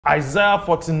Isaiah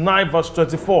 49 verse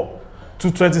 24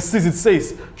 to 26 it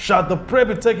says, shall the prey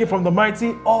be taken from the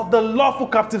mighty, or the lawful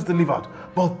captives delivered?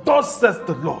 But thus says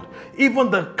the Lord, even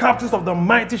the captives of the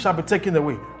mighty shall be taken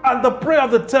away, and the prey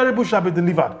of the terrible shall be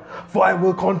delivered. For I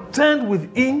will contend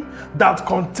with him that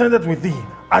contendeth with thee,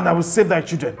 and I will save thy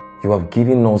children. You have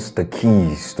given us the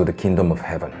keys to the kingdom of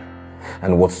heaven,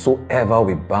 and whatsoever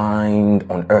we bind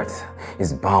on earth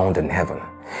is bound in heaven,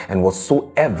 and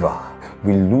whatsoever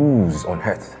we loose on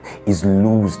earth is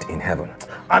loosed in heaven.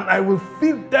 And I will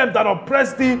feed them that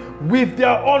oppress thee with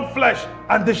their own flesh,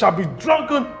 and they shall be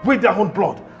drunken with their own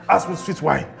blood, as with sweet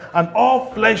wine. And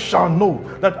all flesh shall know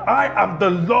that I am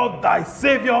the Lord thy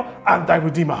Savior and thy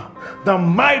Redeemer, the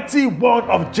mighty one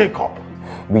of Jacob.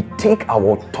 We take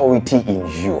our authority in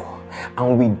you,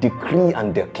 and we decree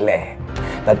and declare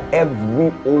that every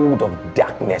hold of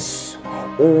darkness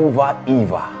over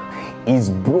evil is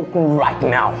broken right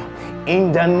now.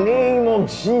 In the name of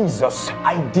Jesus,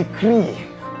 I decree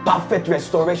perfect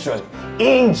restoration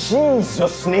in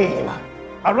Jesus' name.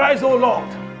 Arise, O Lord,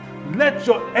 let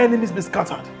your enemies be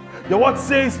scattered. Your word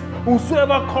says,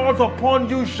 whosoever calls upon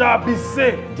you shall be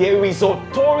saved. There is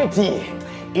authority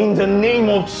in the name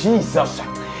of Jesus.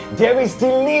 There is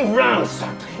deliverance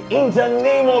in the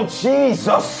name of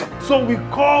Jesus. So we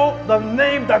call the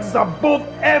name that is above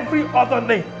every other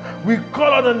name. We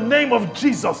call on the name of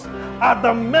Jesus. At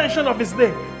the mention of his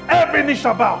name, every knee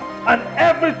shall bow and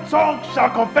every tongue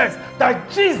shall confess that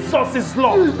Jesus is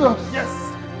Lord. Jesus.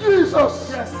 Yes.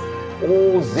 Jesus. Yes.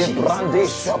 Oh, Zebrande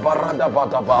Shabarada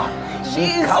Badaba,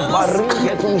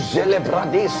 Ikabaringe tu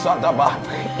Zelebrade Sadaba,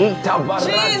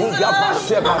 Itabaradiga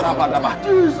Bashebarabadaba.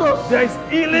 Jesus. There is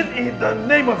healing in the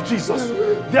name of Jesus.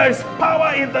 There is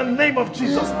power in the name of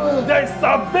Jesus. There is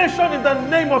salvation in the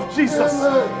name of Jesus.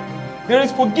 There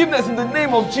is forgiveness in the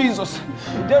name of Jesus.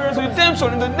 There is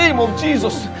redemption in the name of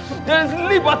Jesus. There is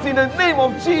liberty in the name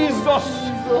of Jesus.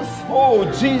 Oh,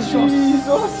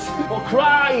 Jesus. For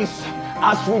Christ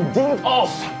has redeemed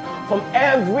us from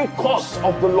every curse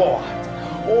of the law.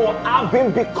 Oh,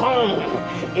 having become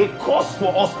a curse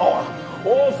for us all.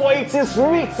 Oh, for it is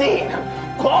written,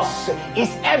 curse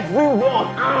is everyone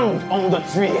hanged on the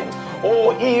tree.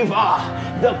 Oh, Eva,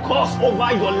 the curse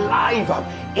over your life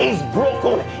is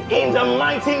broken in the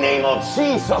mighty name of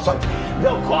Jesus.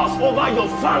 The curse over your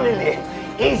family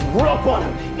is broken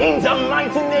in the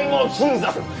mighty name of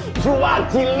Jesus. You are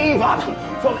delivered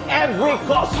from every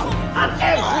curse and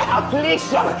every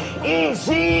affliction in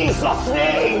Jesus'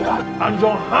 name. And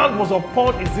your hand was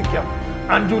upon Ezekiel,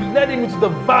 and you led him into the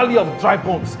valley of dry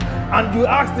bones. And you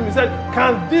asked him, you said,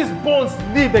 can these bones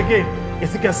live again?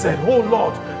 Ezekiel said, oh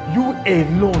Lord, you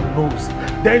alone knows.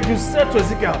 Then you said to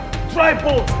Ezekiel, dry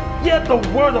bones, hear the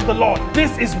word of the Lord.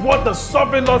 This is what the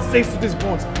sovereign Lord says to these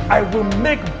bones. I will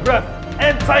make breath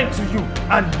enter into you,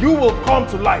 and you will come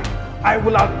to life. I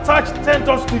will attach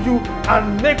tendons to you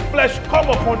and make flesh come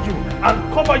upon you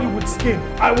and cover you with skin.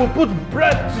 I will put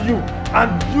breath to you,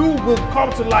 and you will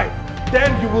come to life.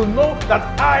 Then you will know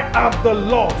that I am the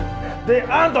Lord. The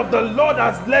hand of the Lord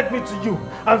has led me to you.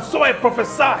 And so I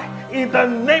prophesy in the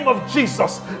name of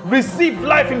Jesus. Receive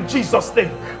life in Jesus' name.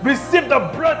 Receive the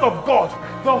breath of God.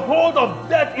 The hold of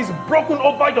death is broken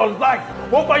over your life,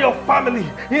 over your family.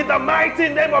 In the mighty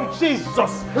name of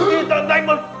Jesus. In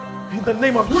the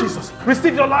name of Jesus.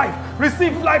 Receive your life.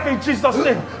 Receive life in Jesus'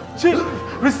 name.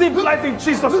 Receive life in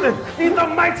Jesus' name. In the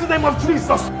mighty name of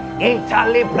Jesus. Ida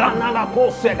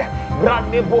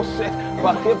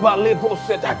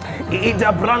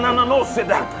branana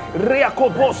noseda,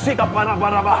 reakobosika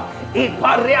parabaraba,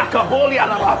 ipariaka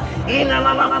boliaraba,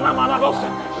 inanana manabosa,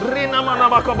 rina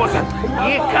manabakobosa,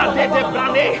 ikade de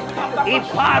brane,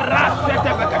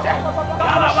 iparasete bekate,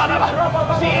 karabaraba,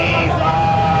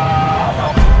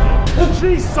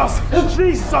 Jesus,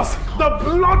 Jesus, the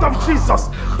blood of Jesus,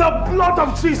 the blood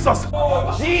of Jesus.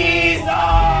 Jesus,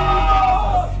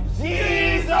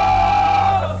 Jesus,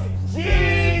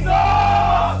 Jesus,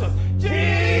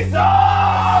 Jesus,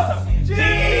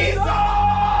 Jesus.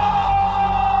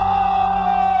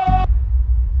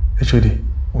 HOD.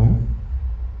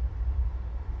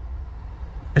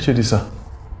 HOD, sir.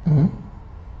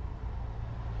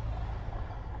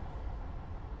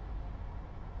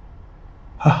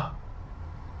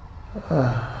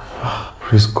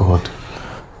 Praise God.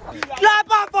 Clap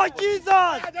up for Jesus!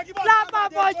 Clap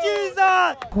up for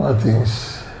Jesus! What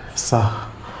things? Sir.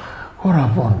 What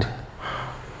happened?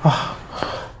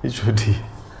 HOD.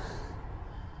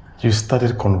 You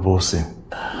started convulsing.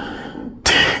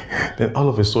 Then all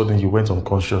of a sudden you went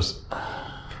unconscious.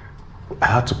 I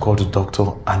had to call the doctor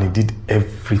and he did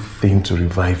everything to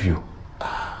revive you.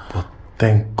 But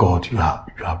thank God you are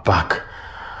back.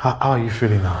 How are you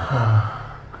feeling now?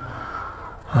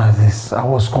 I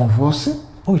was convulsing.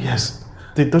 Oh yes.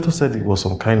 The doctor said it was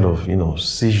some kind of,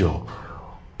 seizure.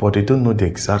 But they don't know the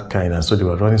exact kind, and so they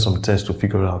were running some tests to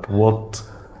figure out what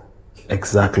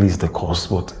exactly is the cause.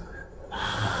 But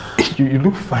you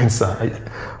look fine, sir.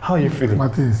 How are you feeling?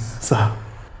 Martins. Sir.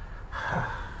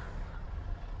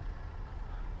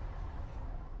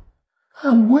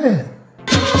 I'm well.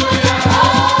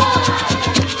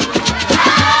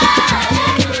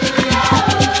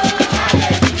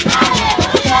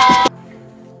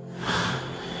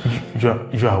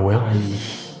 You are well?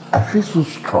 I feel so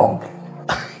strong.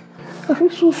 I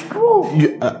feel so strong.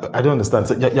 I don't understand.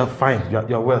 So you're fine.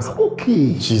 You're well, sir.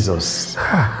 Okay. Jesus.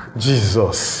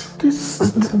 Jesus.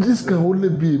 This can only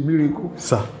be a miracle.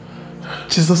 Sir,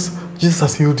 Jesus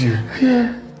has healed you.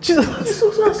 Yeah. Jesus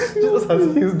has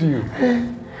healed you.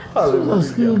 Jesus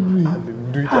has healed me.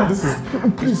 Hallelujah. This is...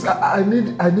 Please, I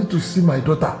need to see my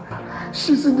daughter.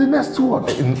 She's in the next ward.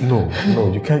 No,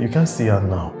 you can't see her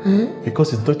now.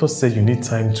 Because the doctor said you need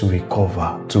time to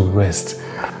recover, to rest.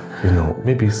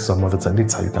 Maybe some other time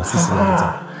later you can see some other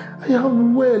time. I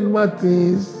am well,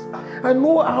 Martins. I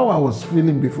know how I was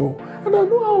feeling before, and I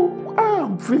know how I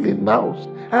am feeling now.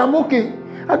 I am okay.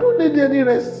 I don't need any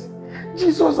rest.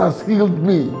 Jesus has healed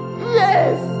me.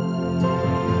 Yes.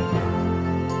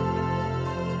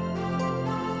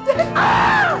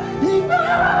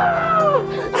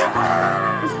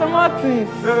 Mr. Martins,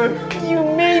 you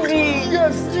made it.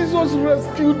 Yes, Jesus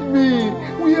rescued me.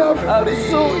 We are free.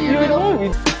 So you know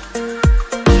it.